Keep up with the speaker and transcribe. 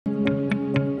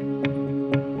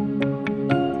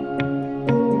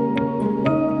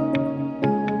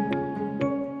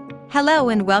Hello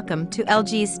and welcome to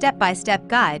LG's step-by-step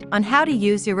guide on how to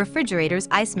use your refrigerator's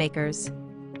ice makers.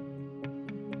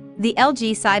 The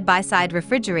LG side-by-side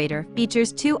refrigerator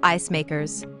features two ice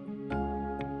makers.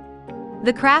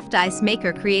 The Craft Ice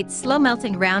Maker creates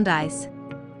slow-melting round ice,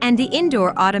 and the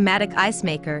indoor automatic ice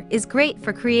maker is great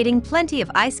for creating plenty of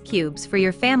ice cubes for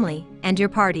your family and your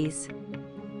parties.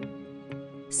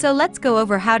 So let's go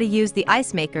over how to use the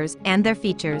ice makers and their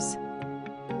features.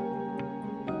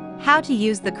 How to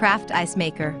use the Craft Ice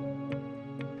Maker.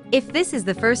 If this is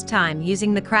the first time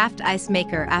using the Craft Ice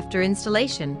Maker after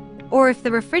installation, or if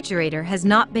the refrigerator has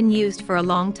not been used for a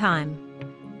long time,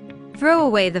 throw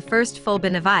away the first full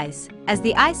bin of ice, as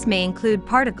the ice may include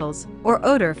particles or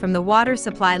odor from the water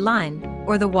supply line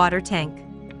or the water tank.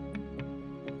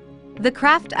 The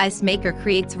Craft Ice Maker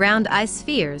creates round ice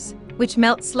spheres, which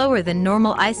melt slower than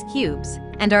normal ice cubes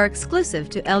and are exclusive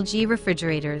to LG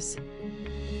refrigerators.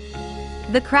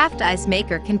 The Craft Ice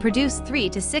Maker can produce 3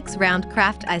 to 6 round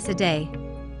craft ice a day.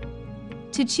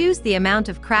 To choose the amount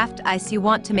of craft ice you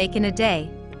want to make in a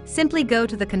day, simply go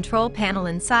to the control panel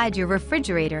inside your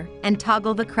refrigerator and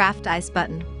toggle the Craft Ice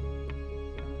button.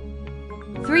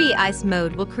 3 ice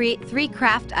mode will create 3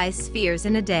 craft ice spheres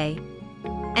in a day,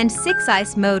 and 6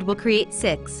 ice mode will create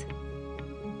 6.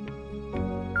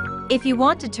 If you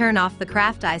want to turn off the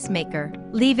Craft Ice Maker,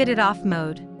 leave it at off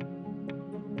mode.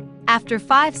 After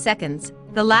 5 seconds,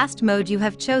 the last mode you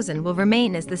have chosen will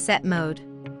remain as the set mode.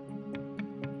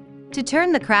 To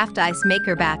turn the Craft Ice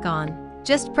Maker back on,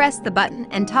 just press the button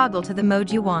and toggle to the mode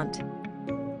you want.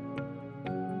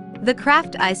 The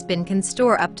Craft Ice bin can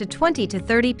store up to 20 to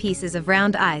 30 pieces of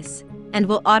round ice and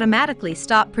will automatically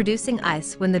stop producing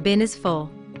ice when the bin is full.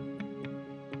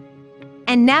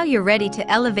 And now you're ready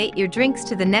to elevate your drinks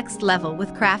to the next level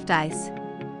with Craft Ice.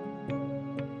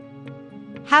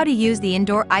 How to use the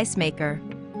indoor ice maker.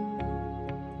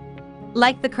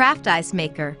 Like the Craft Ice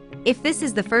Maker, if this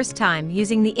is the first time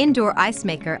using the indoor ice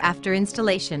maker after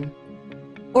installation,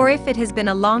 or if it has been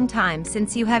a long time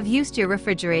since you have used your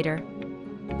refrigerator,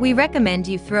 we recommend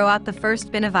you throw out the first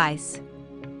bin of ice.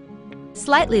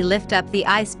 Slightly lift up the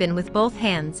ice bin with both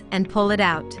hands and pull it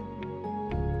out.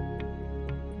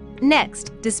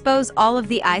 Next, dispose all of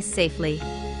the ice safely.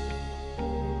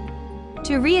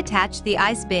 To reattach the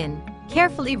ice bin,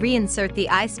 carefully reinsert the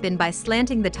ice bin by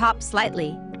slanting the top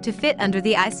slightly to fit under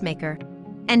the ice maker,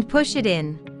 and push it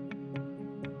in.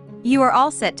 You are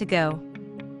all set to go.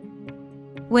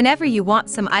 Whenever you want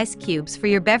some ice cubes for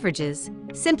your beverages,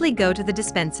 simply go to the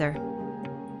dispenser.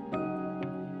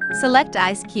 Select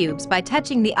ice cubes by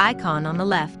touching the icon on the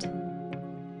left.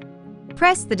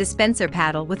 Press the dispenser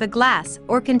paddle with a glass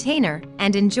or container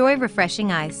and enjoy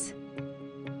refreshing ice.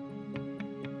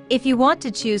 If you want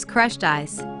to choose crushed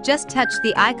ice, just touch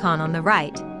the icon on the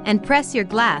right and press your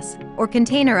glass or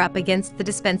container up against the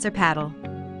dispenser paddle.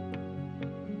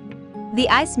 The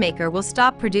ice maker will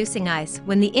stop producing ice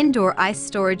when the indoor ice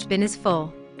storage bin is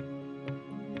full.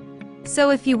 So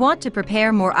if you want to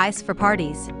prepare more ice for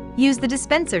parties, use the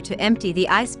dispenser to empty the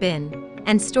ice bin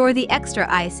and store the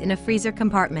extra ice in a freezer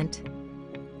compartment.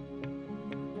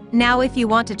 Now if you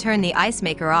want to turn the ice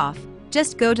maker off,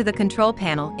 just go to the control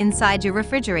panel inside your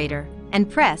refrigerator and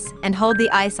press and hold the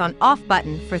ice on off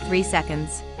button for 3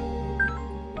 seconds.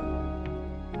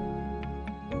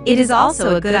 It is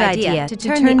also a good idea to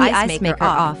turn the ice maker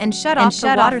off and shut off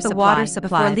the water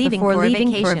supply before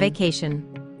leaving for a vacation.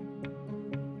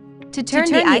 To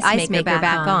turn the ice maker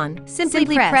back on,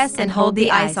 simply press and hold the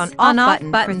ice on off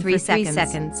button for 3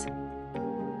 seconds.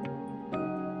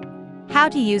 How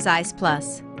to use Ice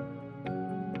Plus.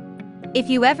 If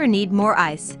you ever need more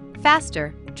ice,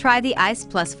 faster, try the Ice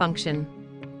Plus function.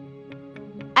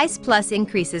 Ice Plus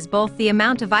increases both the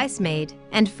amount of ice made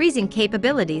and freezing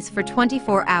capabilities for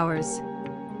 24 hours.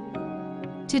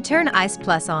 To turn Ice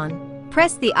Plus on,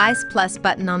 press the Ice Plus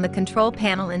button on the control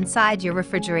panel inside your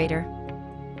refrigerator.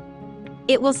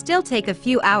 It will still take a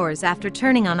few hours after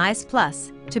turning on Ice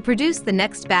Plus to produce the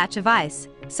next batch of ice,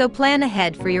 so plan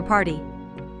ahead for your party.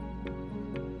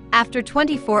 After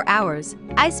 24 hours,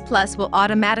 Ice Plus will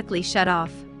automatically shut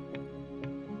off.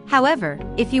 However,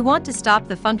 if you want to stop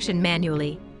the function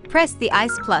manually, press the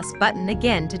Ice Plus button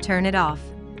again to turn it off.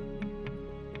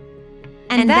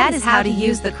 And that is how to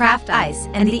use the Craft Ice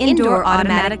and the indoor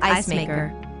automatic ice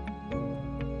maker.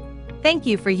 Thank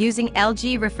you for using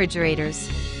LG refrigerators.